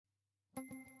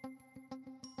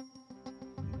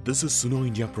This is Suno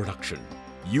India production.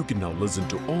 You can now listen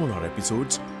to all our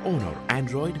episodes on our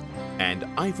Android and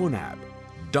iPhone app.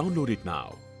 Download it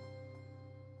now.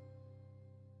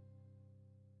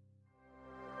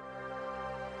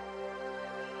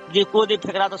 ये कोदे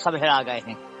फेंकना तो सब हेरा गए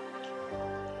हैं।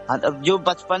 अब जो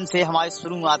बचपन से हमारी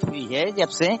शुरुआत हुई है जब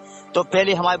से, तो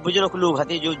पहले हमारे बुजुर्ग लोग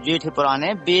थे जो जेठ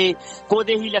पुराने, बे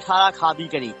कोदे ही लखारा खा भी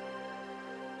करी,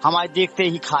 हमारे देखते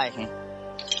ही खाए हैं।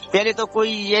 पहले तो कोई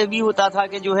ये भी होता था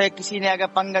कि जो है किसी ने अगर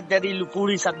पंगत दे दी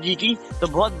पूरी सब्जी की तो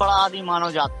बहुत बड़ा आदमी मानो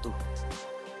जात तू।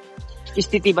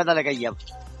 स्थिति बदल गई अब।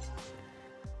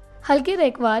 Halke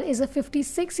Rekwar is a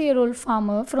 56-year-old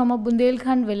farmer from a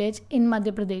Bundelkhand village in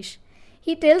Madhya Pradesh.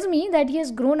 He tells me that he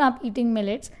has grown up eating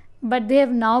millets, but they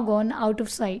have now gone out of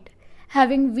sight.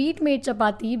 Having wheat-made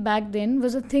chapati back then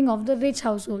was a thing of the rich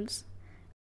households.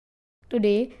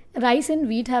 Today, rice and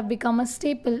wheat have become a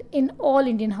staple in all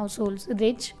Indian households,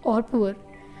 rich or poor.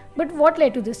 But what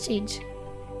led to this change?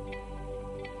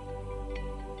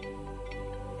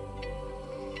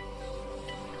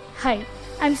 Hi,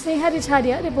 I'm Sneha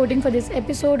Richaria reporting for this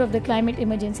episode of the Climate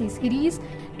Emergency Series.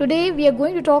 Today, we are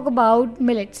going to talk about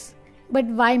millets. But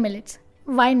why millets?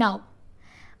 Why now?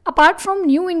 Apart from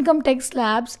new income tax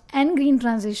slabs and green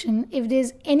transition, if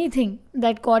there's anything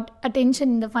that caught attention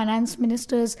in the finance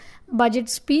minister's budget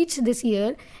speech this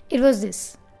year, it was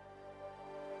this.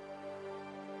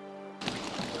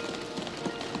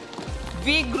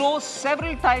 We grow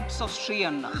several types of Sri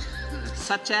Anna,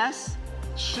 such as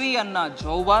Sri Anna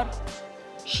Jowar,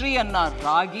 Sri Anna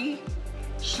Ragi,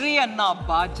 Sri Anna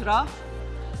Bajra,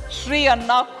 Sri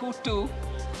Anna Kutu,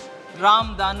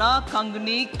 Ramdana,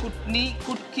 Kangni, Kutni,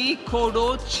 Kutki,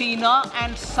 Kodo, China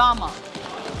and Sama.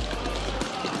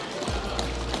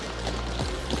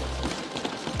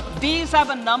 These have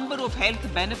a number of health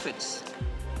benefits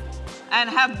and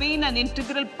have been an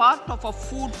integral part of our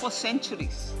food for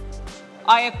centuries.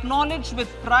 I acknowledge with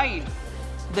pride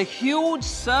the huge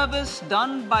service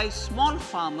done by small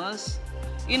farmers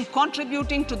in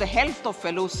contributing to the health of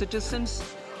fellow citizens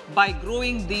by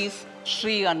growing these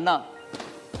Sri Anna.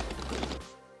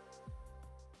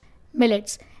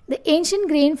 Millets, the ancient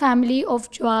grain family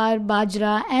of jowar,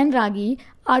 bajra and ragi,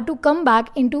 are to come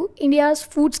back into India's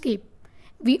foodscape.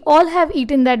 We all have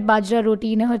eaten that bajra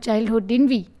roti in our childhood, didn't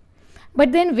we?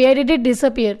 But then where did it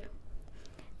disappear?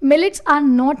 Millets are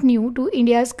not new to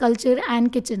India's culture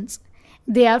and kitchens.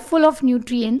 They are full of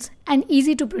nutrients and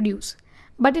easy to produce.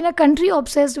 But in a country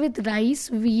obsessed with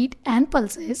rice, wheat and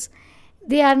pulses,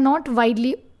 they are not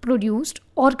widely produced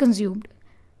or consumed.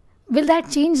 Will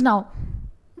that change now?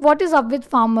 What is up with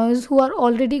farmers who are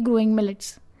already growing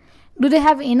millets? Do they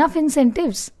have enough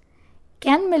incentives?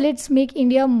 Can millets make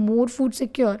India more food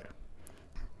secure?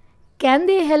 Can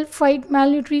they help fight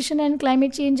malnutrition and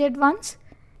climate change at once?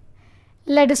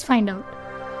 Let us find out.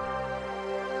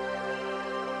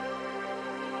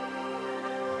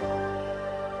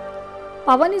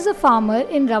 Pawan is a farmer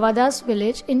in Ravadas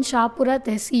village in Shahpura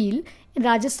Tehsil in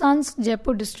Rajasthan's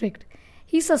Jaipur district.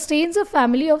 He sustains a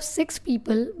family of 6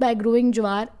 people by growing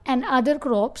jowar and other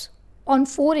crops on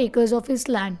 4 acres of his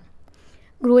land.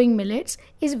 Growing millets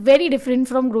is very different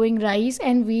from growing rice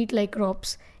and wheat like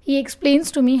crops. He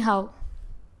explains to me how.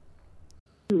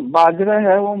 बाजरा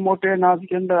है वो मोटे अनाज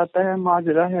के अंदर आता है,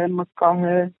 माजरा है, मक्का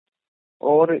है,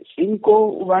 और इनको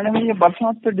उगाने में ये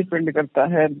बरसात पर डिपेंड करता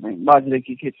है। बाजरे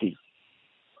की खेती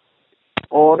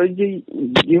और ये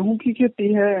गेहूं की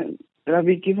खेती है,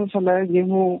 रबी की फसल है,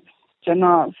 गेहूं,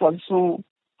 चना, सरसों।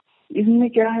 इसमें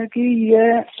क्या है कि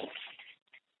ये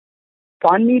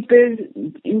पानी पे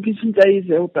इनकी सिंचाई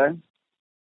से होता है,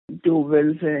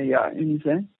 ट्यूबवेल से या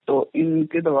इनसे, तो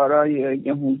इनके द्वारा ये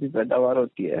गेहूं की पैदावार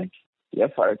होती है। यह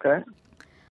फर्क है।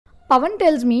 Pawan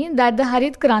tells me that the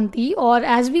Harit Kranti, or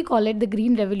as we call it, the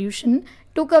Green Revolution,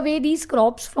 took away these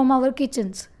crops from our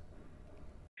kitchens.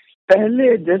 पहले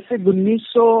जैसे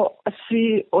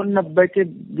 1980 और 90 के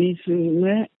बीच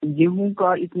में गेहूं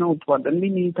का इतना उत्पादन भी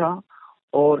नहीं था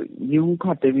और गेहूं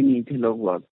खाते भी नहीं थे लोग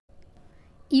बाग।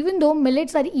 Even though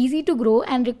millets are easy to grow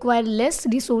and require less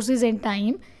resources and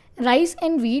time, rice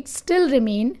and wheat still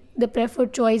remain the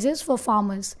preferred choices for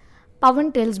farmers.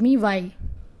 Pawan tells me why.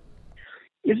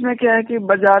 इसमें क्या है कि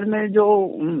बाजार में जो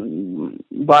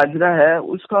बाजरा है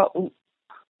उसका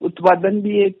उत्पादन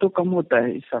भी एक तो कम होता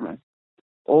है इस समय,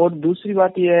 और दूसरी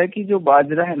बात यह है कि जो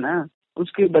बाजरा है ना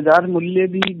उसके बाजार मूल्य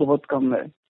भी बहुत कम है।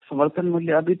 समर्थन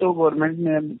मूल्य अभी तो गवर्नमेंट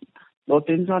ने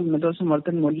 2-3 साल में तो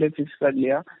समर्थन मूल्य फिक्स कर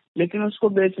लिया, लेकिन उसको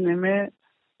बेचने में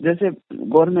जैसे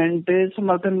गवर्नमेंट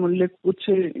समर्थन मूल्य कुछ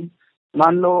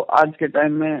मान लो आज के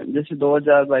टाइम में जैसे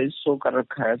 2200 कर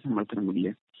रखा है समर्थन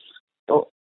मूल्य,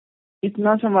 तो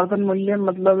इतना समर्थन मूल्य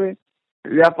मतलब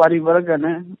व्यापारी वर्ग है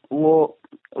ना, वो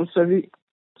उससे भी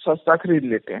सस्ता खरीद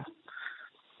लेते हैं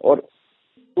और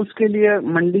उसके लिए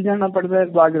मंडी जाना पड़ता है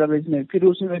बाजरा बेचने, फिर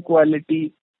उसमें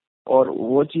क्वालिटी और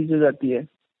वो चीजें जाती है।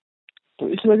 तो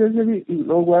इस वजह से भी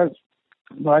लोग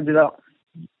बाजरा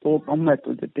को कम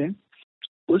महत्व देते हैं।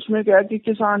 उसमें क्या है कि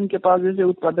किसान के पास जैसे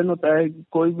उत्पादन होता है,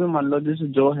 कोई भी मान लो जैसे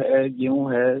जौ है,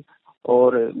 गेहूं है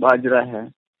और बाजरा है,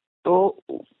 तो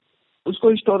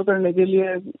उसको स्टोर करने के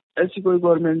लिए ऐसी कोई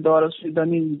गवर्नमेंट द्वारा सुविधा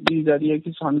नहीं दी जा रही है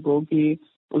किसान को कि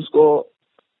उसको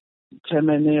 6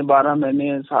 महीने 12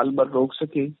 महीने साल भर रोक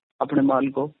सके अपने माल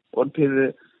को और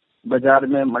फिर बाजार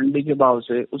में मंडी के भाव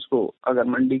से उसको, अगर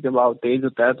मंडी के भाव तेज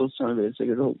होता है तो उस समय बेच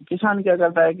सके। तो किसान क्या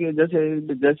करता है कि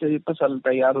जैसे जैसे फसल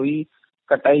तैयार हुई,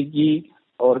 कटाई की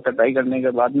और कटाई करने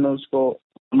के बाद में उसको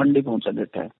मंडी पहुंचा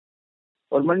देता है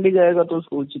और मंडी जाएगा तो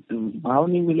उसको उचित भाव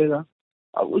नहीं मिलेगा।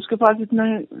 अब उसके पास इतना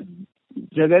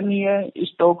जगह नहीं है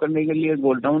स्टॉक करने के लिए,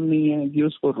 गोडाउन नहीं है कि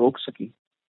उसको रोक सके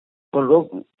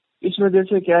और इस वजह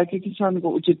से क्या है कि किसान को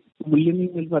उचित मूल्य नहीं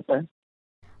मिल पाता है।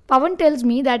 Pawan tells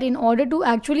me that in order to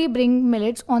actually bring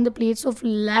millets on the plates of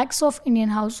lakhs of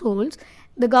Indian households,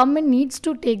 the government needs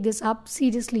to take this up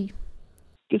seriously.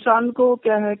 किसान को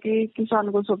क्या है कि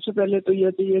किसान को सबसे पहले तो यह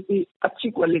चाहिए कि अच्छी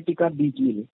क्वालिटी का बीज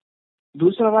मिले।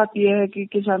 दूसरा बात यह है कि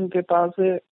किसान के पास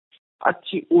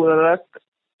अच्छी उर्वरक,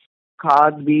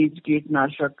 खाद, बीज,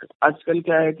 कीटनाशक। आजकल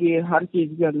क्या है कि हर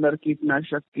चीज के अंदर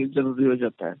कीटनाशक की जरूरी हो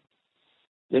जाता है।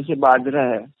 जैसे बाजरा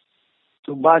है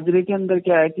तो बाजरे के अंदर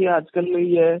क्या है कि आजकल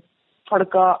ये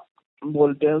फड़का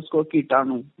बोलते हैं उसको,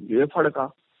 कीटाणु, ये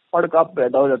फड़का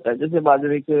पैदा हो जाता है। जैसे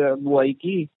बाजरे की बुआई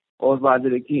की और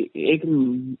बाजरे की एक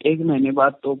महीने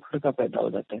बाद तो फड़का पैदा हो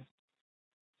जाता है।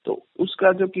 तो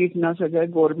उसका जो कीटनाशक है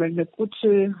गवर्नमेंट ने कुछ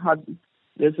हद,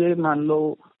 जैसे मान लो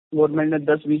गवर्नमेंट ने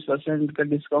 10-20% का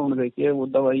डिस्काउंट देके वो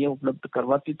दवाइयाँ उपलब्ध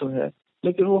करवाती तो है,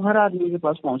 लेकिन वो हर आदमी के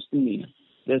पास पहुंचती नहीं है।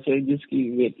 जैसे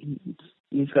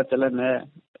जिसका चलन है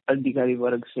अधिकारी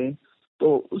वर्ग से, तो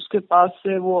उसके पास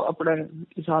से वो अपने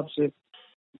हिसाब से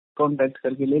कांटेक्ट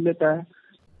करके ले लेता है।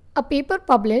 A paper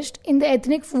published in the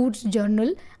Ethnic Foods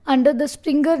Journal under the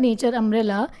Springer Nature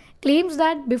umbrella claims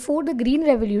that before the Green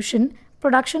Revolution,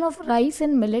 production of rice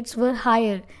and millets were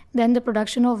higher than the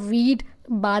production of wheat,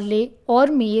 barley or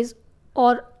maize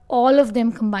or all of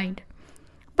them combined.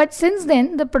 But since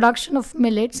then, the production of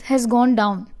millets has gone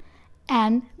down,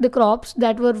 and the crops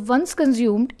that were once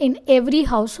consumed in every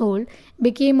household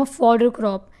became a fodder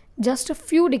crop just a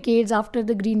few decades after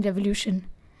the Green Revolution.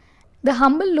 The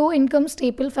humble low-income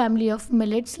staple family of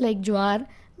millets like jowar,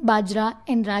 bajra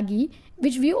and ragi,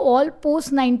 which we all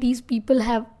post-90s people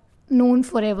have known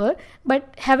forever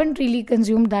but haven't really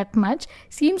consumed that much,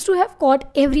 seems to have caught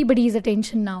everybody's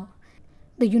attention now.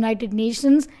 The United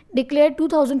Nations declared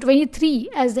 2023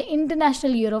 as the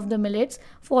International Year of the Millets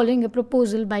following a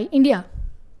proposal by India.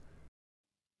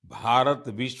 Bharat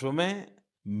विश्व में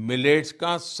millets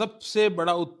का सबसे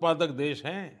बड़ा उत्पादक देश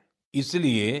है,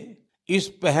 इसलिए इस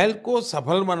पहल को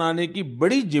सफल बनाने की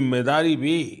बड़ी जिम्मेदारी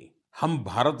भी हम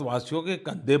भारतवासियों के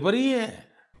कंधे पर ही है।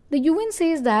 The UN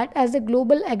says that as the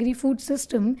global agri-food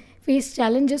system faces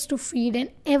challenges to feed an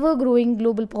ever-growing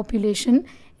global population,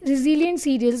 resilient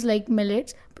cereals like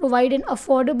millets provide an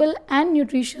affordable and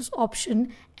nutritious option,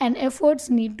 and efforts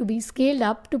need to be scaled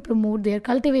up to promote their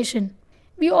cultivation.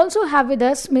 We also have with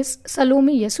us Ms.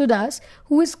 Salome Yesudas,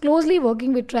 who is closely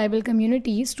working with tribal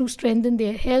communities to strengthen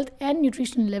their health and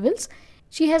nutritional levels.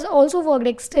 She has also worked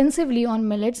extensively on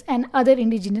millets and other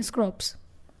indigenous crops.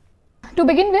 To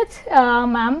begin with,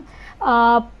 ma'am,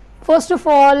 first of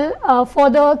all, for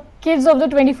the kids of the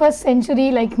 21st century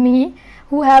like me,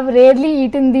 who have rarely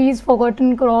eaten these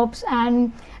forgotten crops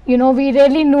and, we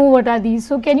rarely know what are these.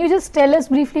 So can you just tell us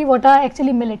briefly what are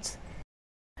actually millets?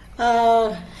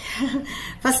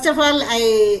 First of all,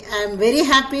 I am very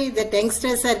happy that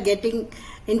youngsters are getting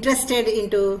interested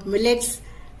into millets.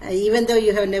 Even though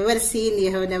you have never seen,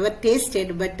 you have never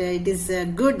tasted, but it is a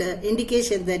good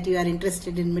indication that you are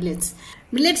interested in millets.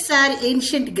 Millets are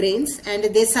ancient grains and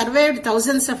they survived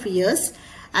thousands of years,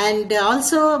 and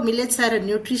also millets are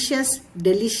nutritious,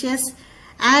 delicious,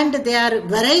 and there are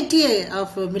variety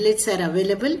of millets are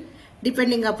available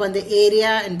depending upon the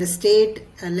area and the state,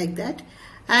 like that,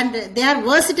 and they are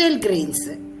versatile grains.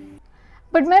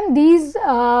 But ma'am, these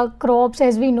crops,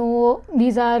 as we know,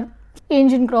 these are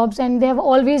ancient crops and they have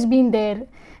always been there.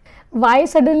 Why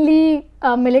suddenly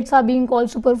millets are being called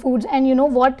superfoods,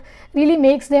 and what really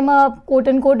makes them a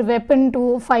quote-unquote weapon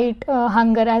to fight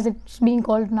hunger, as it's being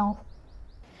called now?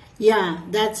 Yeah,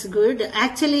 that's good.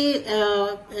 Actually,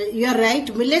 you're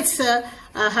right. Millets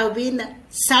have been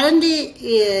suddenly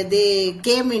they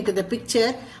came into the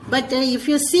picture. But if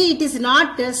you see, it is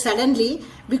not suddenly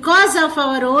because of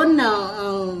our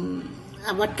own.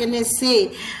 What can I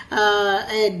say?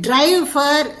 A drive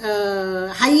for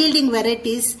high yielding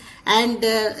varieties and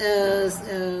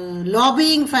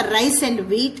lobbying for rice and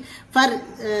wheat for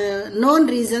known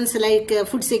reasons like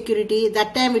food security.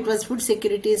 That time it was food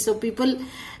security, so people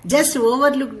just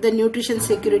overlooked the nutrition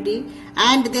security,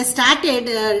 and they started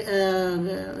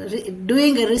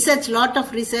doing a research, lot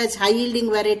of research, high yielding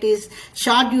varieties,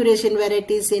 short duration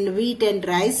varieties in wheat and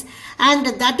rice, and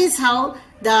that is how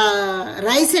the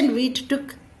rice and wheat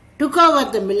took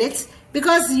over the millets,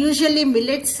 because usually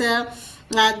millets,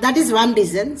 that is one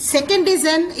reason. Second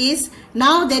reason is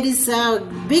now there is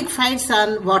big fights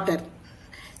on water.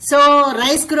 So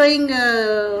rice growing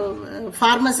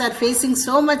farmers are facing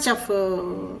so much of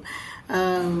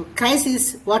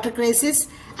crisis, water crisis,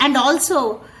 and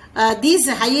also these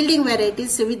high yielding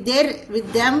varieties with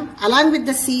them along with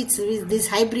the seeds, with these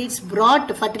hybrids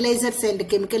brought fertilizers and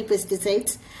chemical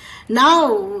pesticides.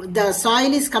 Now the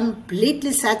soil is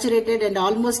completely saturated and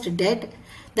almost dead.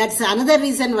 That's another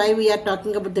reason why we are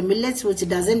talking about the millets, which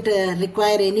doesn't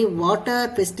require any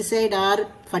water, pesticide or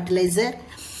fertilizer.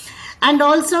 And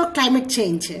also climate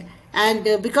change. And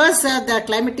because the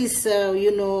climate is,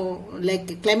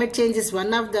 like climate change is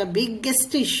one of the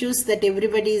biggest issues that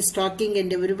everybody is talking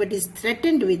and everybody is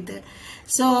threatened with.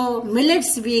 So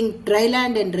millets being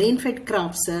dryland and rain-fed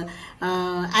crops,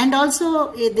 and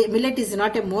also the millet is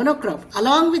not a monocrop.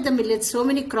 Along with the millet, so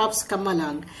many crops come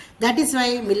along. That is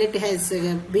why millet has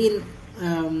been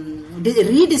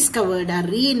rediscovered or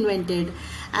reinvented,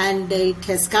 and it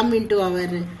has come into our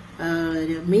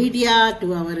media,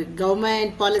 to our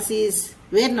government policies.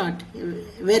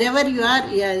 Wherever you are,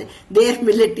 their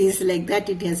millet is like that.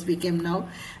 It has become now,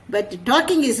 but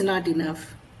talking is not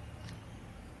enough.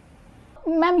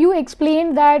 Ma'am, you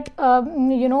explained that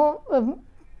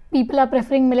people are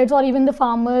preferring millets, or even the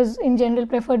farmers in general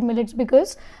preferred millets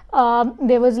because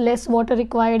there was less water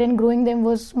required and growing them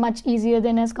was much easier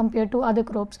than as compared to other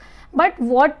crops. But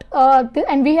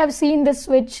and we have seen this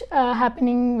switch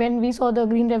happening when we saw the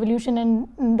Green Revolution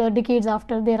and the decades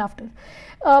thereafter.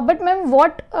 But ma'am,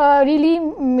 what really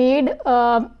made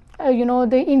the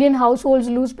Indian households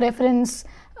lose preference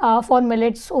for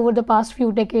millets over the past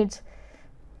few decades?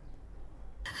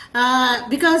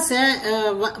 Because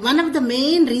one of the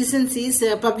main reasons is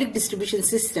public distribution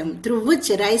system through which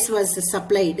rice was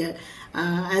supplied,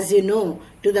 as you know,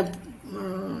 to the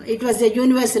it was a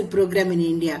universal program in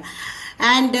India.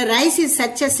 And rice is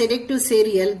such a selective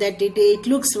cereal that it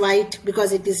looks white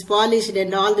because it is polished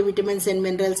and all the vitamins and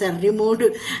minerals are removed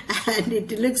and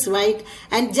it looks white.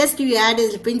 And just you add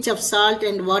a pinch of salt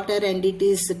and water and it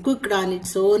is cooked on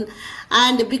its own.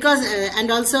 And because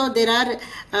and also there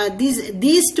are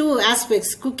these two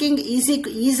aspects: cooking,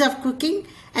 ease of cooking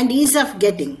and ease of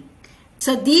getting.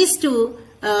 So these two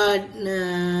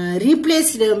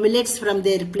replaced millets from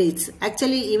their plates.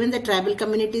 Actually, even the tribal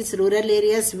communities, rural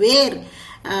areas where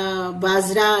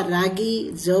bajra,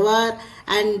 ragi, jowar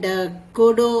and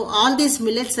kodo, all these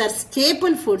millets are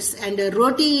staple foods, and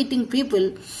roti eating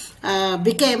people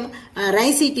became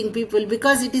rice eating people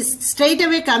because it is straight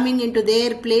away coming into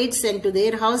their plates and to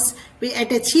their house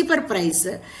at a cheaper price,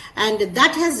 and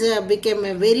that has become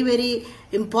a very, very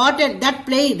important. That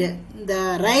played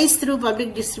the rice through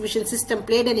public distribution system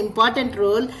played an important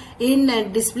role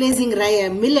in displacing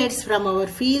millets from our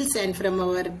fields and from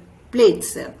our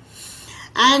plates.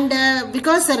 And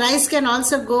because the rice can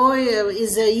also go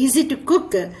is easy to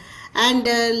cook and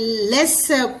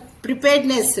less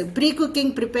preparedness,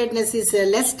 pre-cooking preparedness is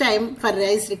less time for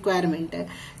rice requirement.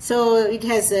 So it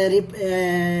has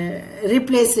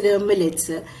replaced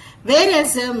millets.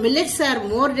 Whereas millets are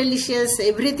more delicious,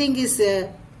 everything is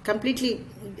completely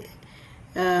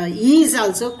ease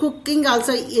also, cooking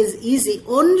also is easy.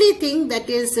 Only thing that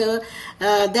is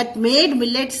that made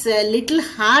millets a little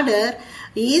harder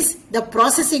is the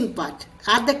processing part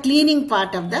or the cleaning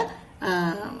part of the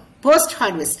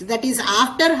post-harvest. That is,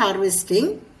 after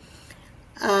harvesting,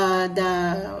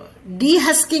 the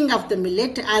dehusking of the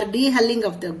millet or dehulling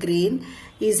of the grain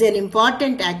is an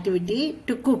important activity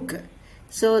to cook.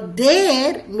 So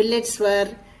there millets were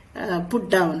put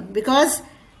down because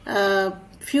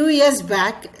few years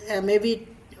back, maybe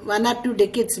 1 or 2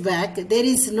 decades back, there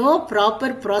is no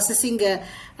proper processing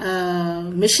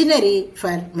machinery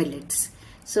for millets.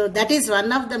 So that is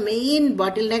one of the main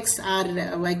bottlenecks,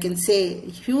 or I can say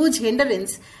huge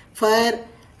hindrance for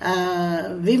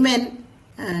women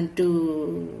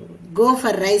to go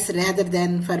for rice rather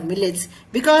than for millets,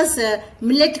 because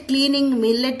millet cleaning,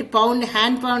 millet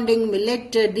hand pounding,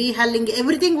 millet dehulling,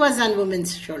 everything was on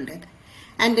women's shoulder,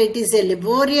 and it is a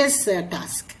laborious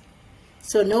task.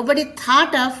 So nobody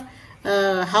thought of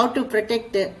how to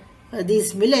protect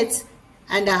these millets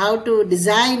and how to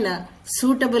design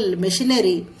suitable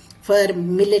machinery for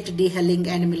millet dehulling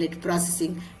and millet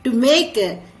processing to make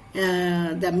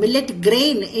the millet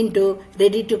grain into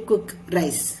ready to cook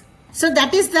rice. So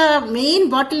that is the main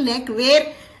bottleneck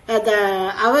where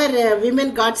our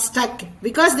women got stuck,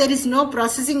 because there is no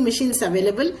processing machines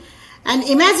available. And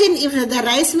imagine if the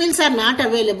rice mills are not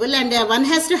available and one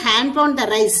has to hand pound the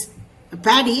rice,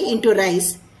 paddy into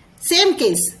rice. Same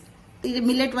case, the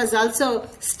millet was also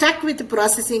stuck with the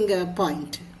processing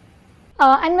point.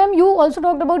 And ma'am, you also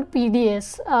talked about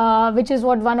PDS, which is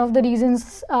one of the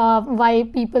reasons why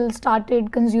people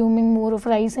started consuming more of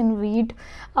rice and wheat.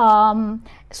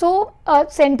 So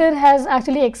Center has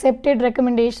actually accepted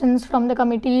recommendations from the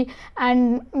committee,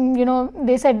 and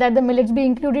they said that the millets be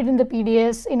included in the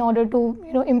PDS in order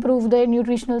to improve the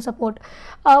nutritional support.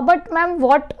 But ma'am,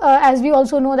 as we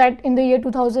also know that in the year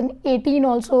 2018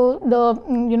 also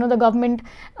the government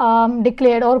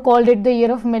declared or called it the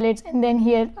year of millets, and then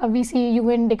here we see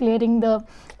UN declaring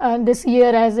this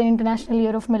year as an international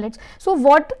year of millets. So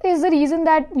what is the reason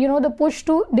that the push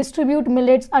to distribute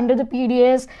millets under the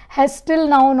PDS has still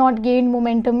now not gained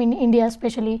momentum in India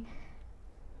especially?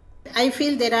 I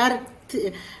feel there are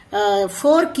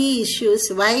 4 key issues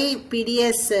why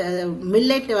PDS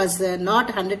millet was not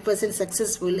 100%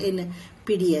 successful in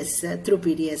PDS, through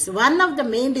PDS. One of the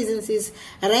main reasons is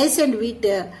rice and wheat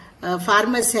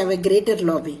farmers have a greater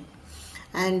lobby.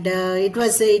 And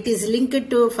it is linked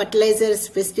to fertilizers,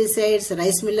 pesticides,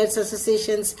 rice millers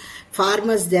associations,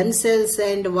 farmers themselves,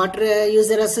 and water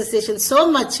user associations. So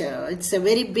much. It's a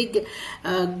very big,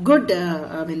 good,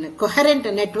 coherent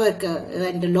network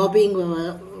and lobbying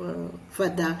for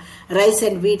the rice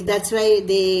and wheat. That's why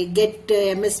they get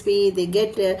MSP, they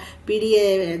get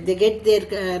PDA, they get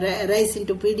their rice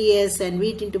into PDS and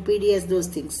wheat into PDS. Those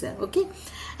things. Okay.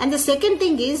 And the second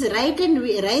thing is rice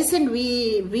and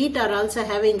wheat are also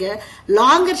having a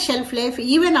longer shelf life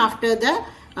even after the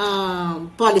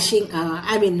polishing,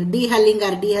 dehulling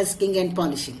or dehusking and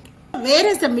polishing.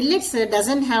 Whereas the millets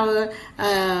doesn't have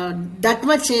that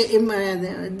much,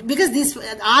 because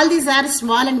all these are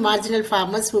small and marginal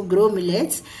farmers who grow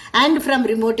millets, and from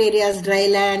remote areas, dry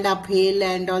land, uphill,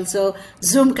 and also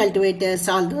Zoom cultivators,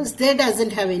 all those, they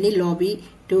doesn't have any lobby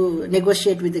to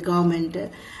negotiate with the government.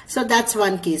 So that's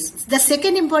one case. The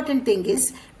second important thing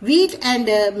is wheat and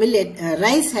millet,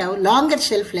 rice have longer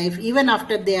shelf life even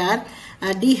after they are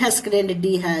dehusked and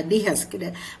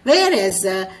dehusked. Whereas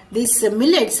these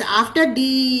millets, after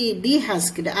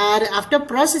dehusked or after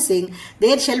processing,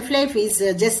 their shelf life is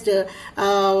just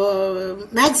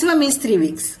maximum is 3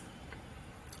 weeks.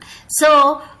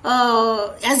 So,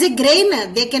 as a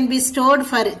grain, they can be stored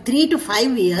for 3 to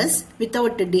 5 years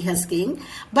without dehusking.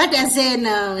 But as a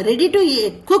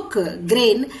ready-to-cook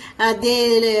grain,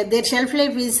 their shelf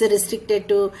life is restricted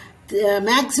to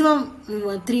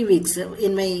maximum 3 weeks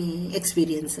in my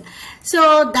experience.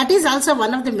 So that is also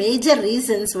one of the major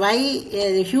reasons why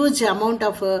a huge amount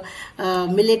of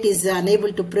millet is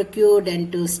unable to procure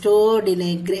and to stored in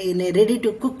a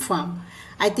ready-to-cook form.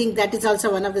 I think that is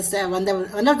also one of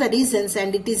the reasons,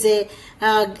 and it is a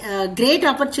great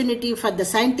opportunity for the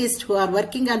scientists who are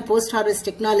working on post-harvest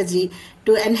technology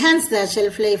to enhance the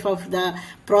shelf life of the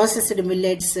processed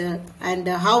millets and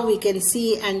how we can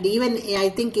see, and even I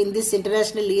think in this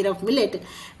International Year of Millet,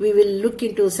 we will look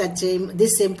into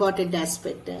this important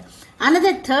aspect.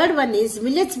 Another third one is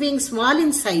millets being small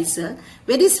in size,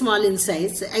 very small in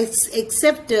size,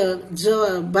 except sorghum,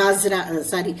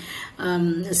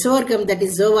 that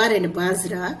is jowar and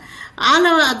bajra. All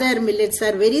our other millets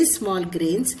are very small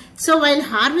grains. So while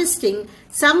harvesting,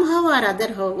 somehow or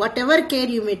other, whatever care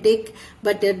you may take,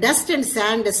 but dust and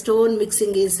sand, stone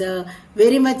mixing is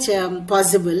very much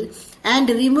possible. And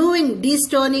removing,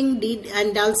 destoning,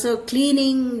 and also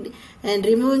cleaning and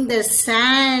removing the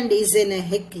sand is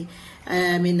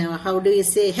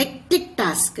hectic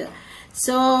task.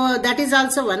 So that is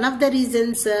also one of the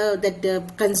reasons that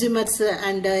consumers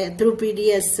and through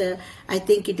PDS, I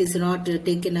think it is not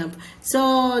taken up.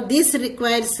 So this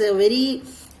requires a very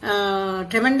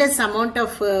tremendous amount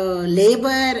of labor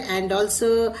and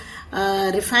also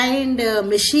refined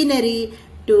machinery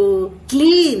to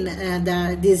clean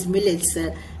these millets,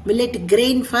 millet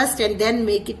grain first and then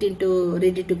make it into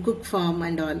ready to cook form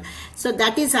and all. So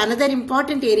that is another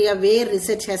important area where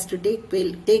research has to take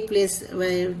place,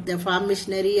 where the farm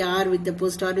machinery or with the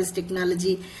post harvest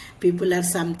technology people are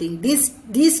something.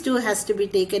 These two has to be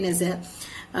taken as a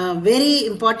very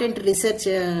important research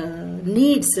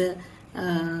needs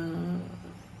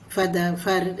for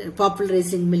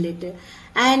popularizing millet.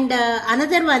 And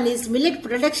another one is millet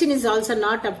production is also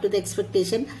not up to the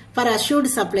expectation for assured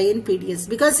supply in PDS,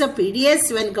 because of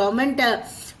PDS, when government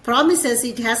promises,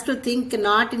 it has to think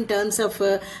not in terms of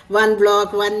one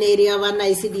block, one area, one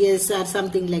ICDS or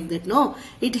something like that. No,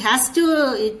 it has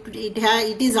to,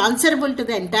 it is answerable to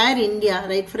the entire India,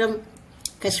 right from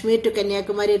Kashmir to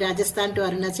Kanyakumari, Rajasthan to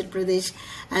Arunachal Pradesh.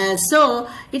 So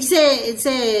it's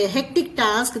a hectic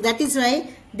task. That is why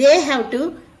they have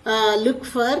to look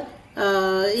for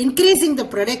increasing the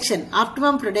production,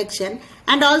 optimum production,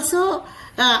 and also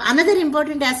another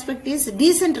important aspect is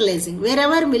decentralizing.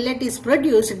 Wherever millet is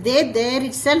produced, there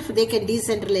itself they can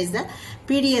decentralize the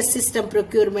PDS system,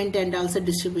 procurement and also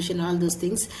distribution, all those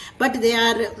things. But they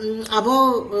are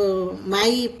above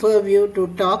my purview to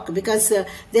talk, because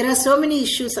there are so many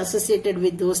issues associated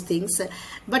with those things.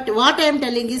 But what I am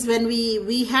telling is, when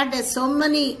we had so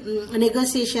many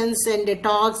negotiations and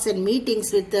talks and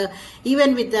meetings with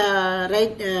even with the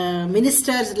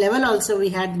ministers level also, we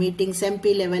had meetings,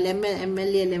 MP level,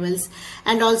 MLA levels,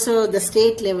 and also the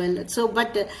state level. So,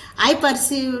 but I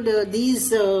perceived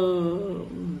these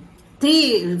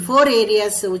 3-4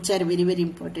 areas which are very, very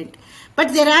important.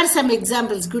 But there are some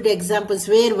examples, good examples,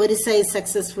 where Orissa is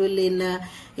successful in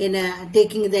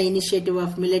taking the initiative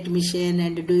of Millet Mission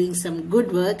and doing some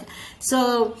good work.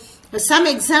 So some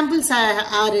examples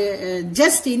are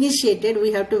just initiated.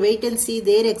 We have to wait and see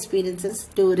their experiences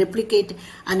to replicate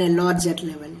on a larger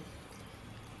level.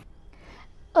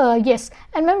 Yes,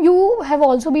 and ma'am, you have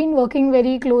also been working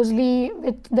very closely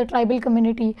with the tribal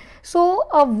community. So,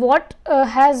 what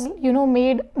has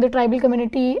made the tribal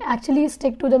community actually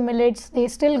stick to the millets? They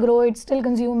still grow it, still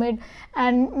consume it,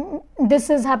 and this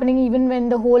is happening even when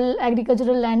the whole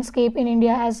agricultural landscape in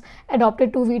India has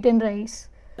adopted to wheat and rice.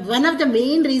 One of the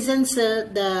main reasons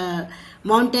the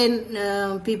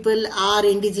mountain people or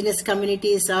indigenous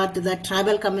communities or the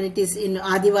tribal communities, in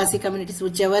Adivasi communities,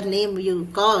 whichever name you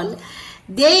call,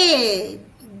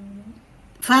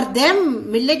 for them,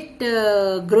 millet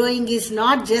growing is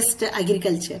not just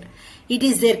agriculture. It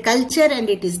is their culture and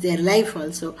it is their life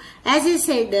also. As I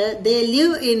said, they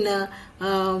live in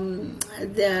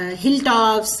the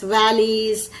hilltops,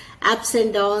 valleys, ups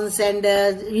and downs, and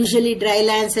usually dry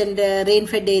lands and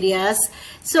rain-fed areas.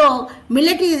 So,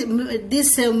 millet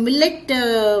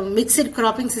mixed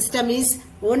cropping system is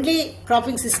only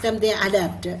cropping system they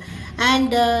adapt.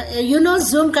 And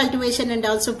zoom cultivation and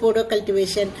also podo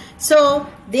cultivation. So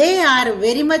they are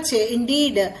very much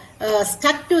indeed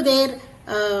stuck to their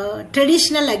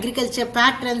traditional agriculture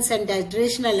patterns and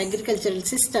traditional agricultural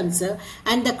systems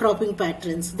and the cropping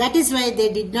patterns. That is why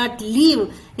they did not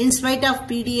leave, in spite of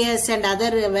PDS and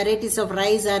other varieties of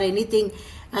rice or anything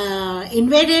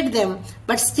invaded them,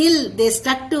 but still they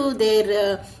stuck to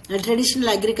their traditional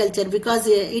agriculture, because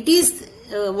it is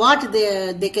what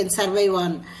they can survive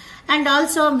on. And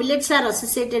also millets are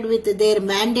associated with their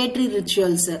mandatory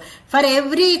rituals. For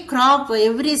every crop,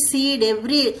 every seed,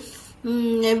 every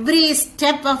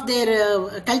step of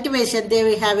their cultivation, they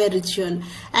will have a ritual,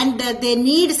 and they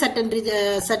need certain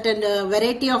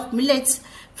variety of millets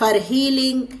for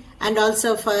healing and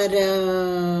also for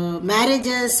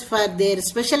marriages, for their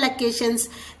special occasions.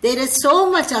 There is so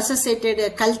much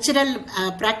associated cultural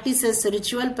practices,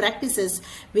 ritual practices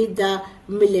with the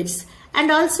millets. And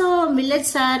also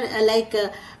millets are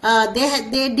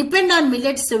they depend on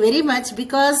millets very much,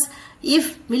 because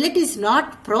if millet is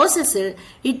not processed,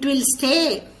 it will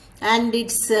stay, and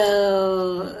it's 3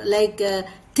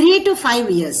 to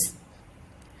 5 years.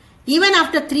 Even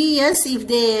after 3 years, if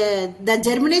the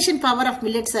germination power of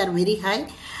millets are very high,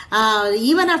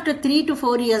 even after 3 to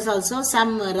 4 years also,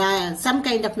 some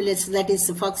kind of millets, that is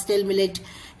foxtail millet,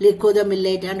 koda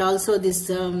millet, and also this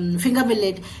finger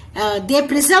millet, they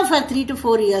preserve for 3 to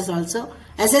 4 years also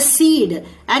as a seed,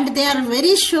 and they are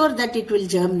very sure that it will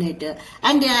germinate.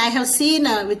 And I have seen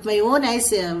with my own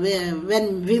eyes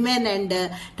when women and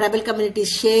tribal communities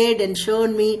shared and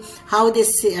shown me how they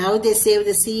save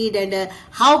the seed, and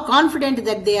how confident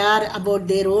that they are about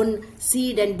their own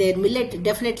seed, and their millet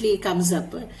definitely comes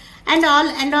up. And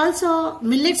also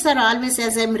millets are always,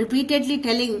 as I am repeatedly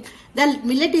telling, that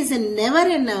millet is never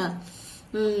in a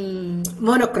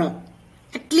monocrop.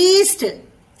 At least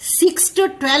 6 to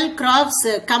 12 crops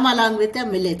come along with the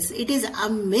millets. It is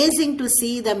amazing to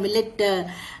see the millet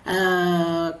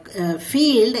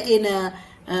field in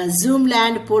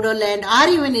Zoomland, Podoland, or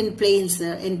even in plains,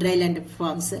 in dryland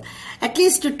forms. At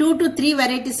least 2 to 3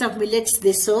 varieties of millets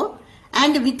they sow.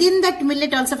 And within that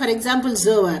millet also, for example,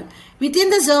 zowar. Within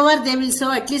the zowar, they will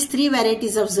sow at least 3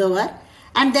 varieties of zowar.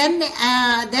 And then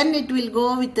it will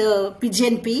go with the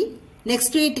pigeon pea. Next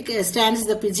to it stands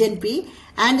the pigeon pea.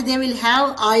 And they will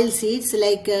have oil seeds,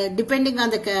 like depending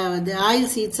on the oil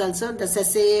seeds also, the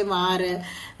sesame or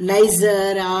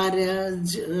nizer or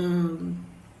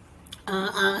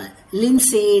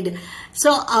linseed.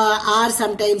 So, or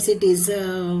sometimes it is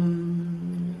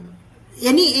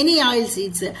any oil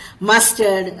seeds,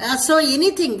 mustard, so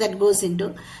anything that goes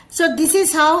into. So this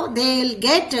is how they'll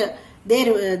get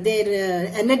their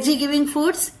energy giving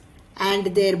foods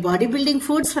and their bodybuilding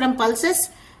foods from pulses,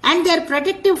 and their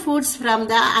protective foods from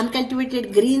the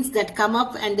uncultivated greens that come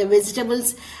up and the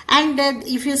vegetables. And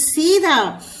if you see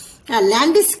the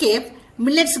landscape,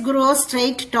 millets grow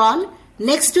straight tall.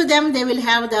 Next to them they will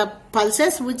have the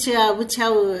pulses which have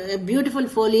a beautiful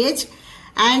foliage,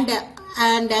 and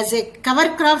as a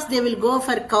cover crops they will go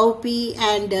for cowpea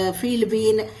and field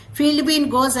bean. Field bean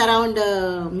goes around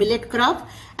millet crop,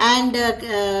 and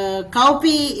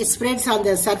cowpea spreads on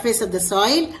the surface of the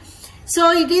soil.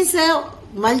 So it is a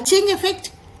mulching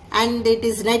effect, and it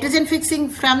is nitrogen fixing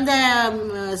from the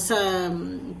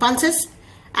pulses,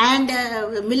 and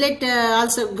millet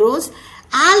also grows.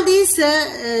 All these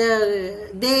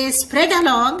they spread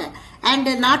along, and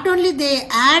not only they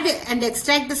add and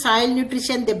extract the soil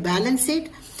nutrition, they balance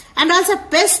it. And also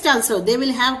pest also, they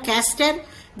will have castor,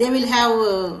 they will have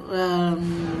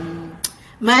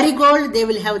marigold, they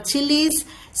will have chilies.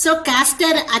 So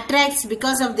castor attracts,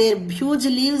 because of their huge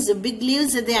leaves, big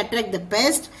leaves, they attract the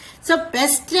pest. So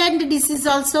pest and disease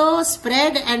also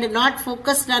spread and not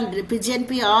focused on pigeon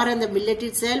pea or on the millet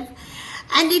itself.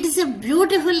 And it is a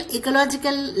beautiful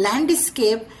ecological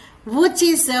landscape which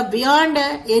is beyond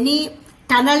any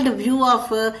tunneled view of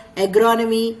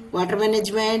agronomy, water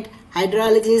management,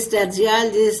 hydrologist or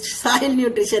geologist, soil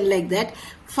nutrition, like that.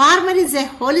 Farmer is a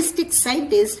holistic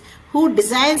scientist who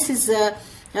designs his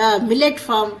millet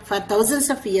farm for thousands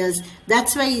of years.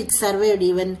 That's why it survived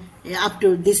even up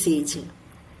to this age.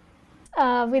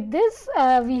 With this,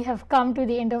 we have come to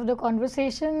the end of the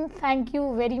conversation. Thank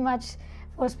you very much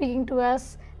for speaking to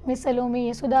us, Ms.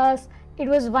 Salome Yesudas. It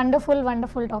was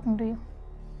wonderful talking to you.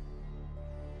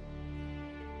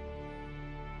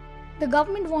 The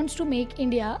government wants to make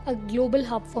India a global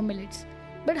hub for millets.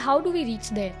 But how do we reach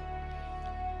there?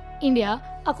 India,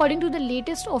 according to the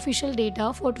latest official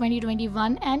data for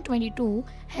 2021 and 22,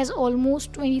 has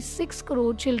almost 26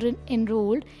 crore children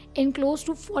enrolled in close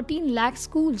to 14 lakh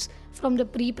schools from the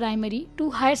pre-primary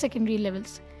to higher secondary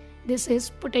levels. This is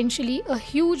potentially a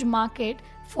huge market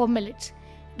for millets.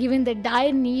 Given the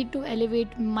dire need to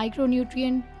elevate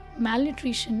micronutrient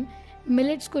malnutrition,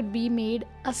 millets could be made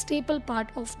a staple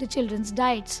part of the children's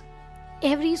diets.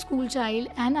 Every school child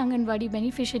and Anganwadi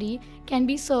beneficiary can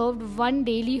be served one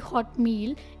daily hot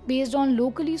meal based on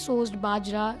locally sourced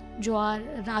bajra, jowar,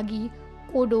 ragi,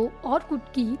 kodo or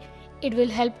kutki. It will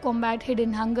help combat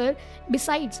hidden hunger,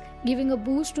 besides giving a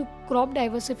boost to crop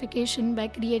diversification by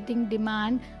creating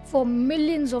demand for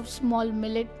millions of small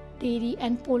millet, dairy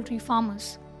and poultry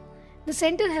farmers. The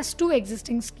centre has 2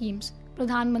 existing schemes,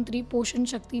 Pradhan Mantri Poshan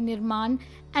Shakti Nirman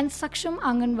and Saksham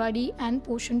Anganwadi and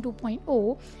Poshan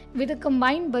 2.0, with a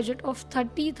combined budget of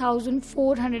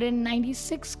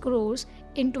 30,496 crores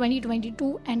in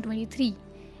 2022 and 23.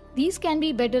 These can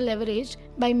be better leveraged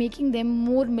by making them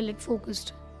more millet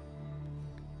focused.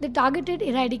 The targeted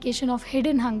eradication of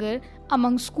hidden hunger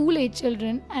among school-age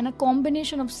children and a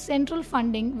combination of central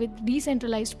funding with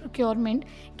decentralized procurement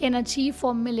can achieve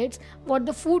for millets what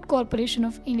the Food Corporation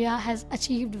of India has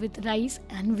achieved with rice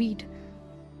and wheat.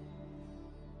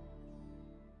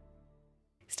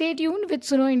 Stay tuned with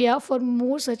Suno India for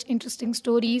more such interesting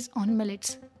stories on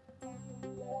millets.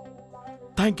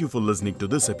 Thank you for listening to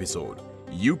this episode.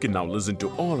 You can now listen to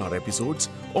all our episodes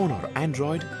on our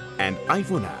Android and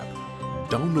iPhone app.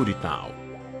 Download it now.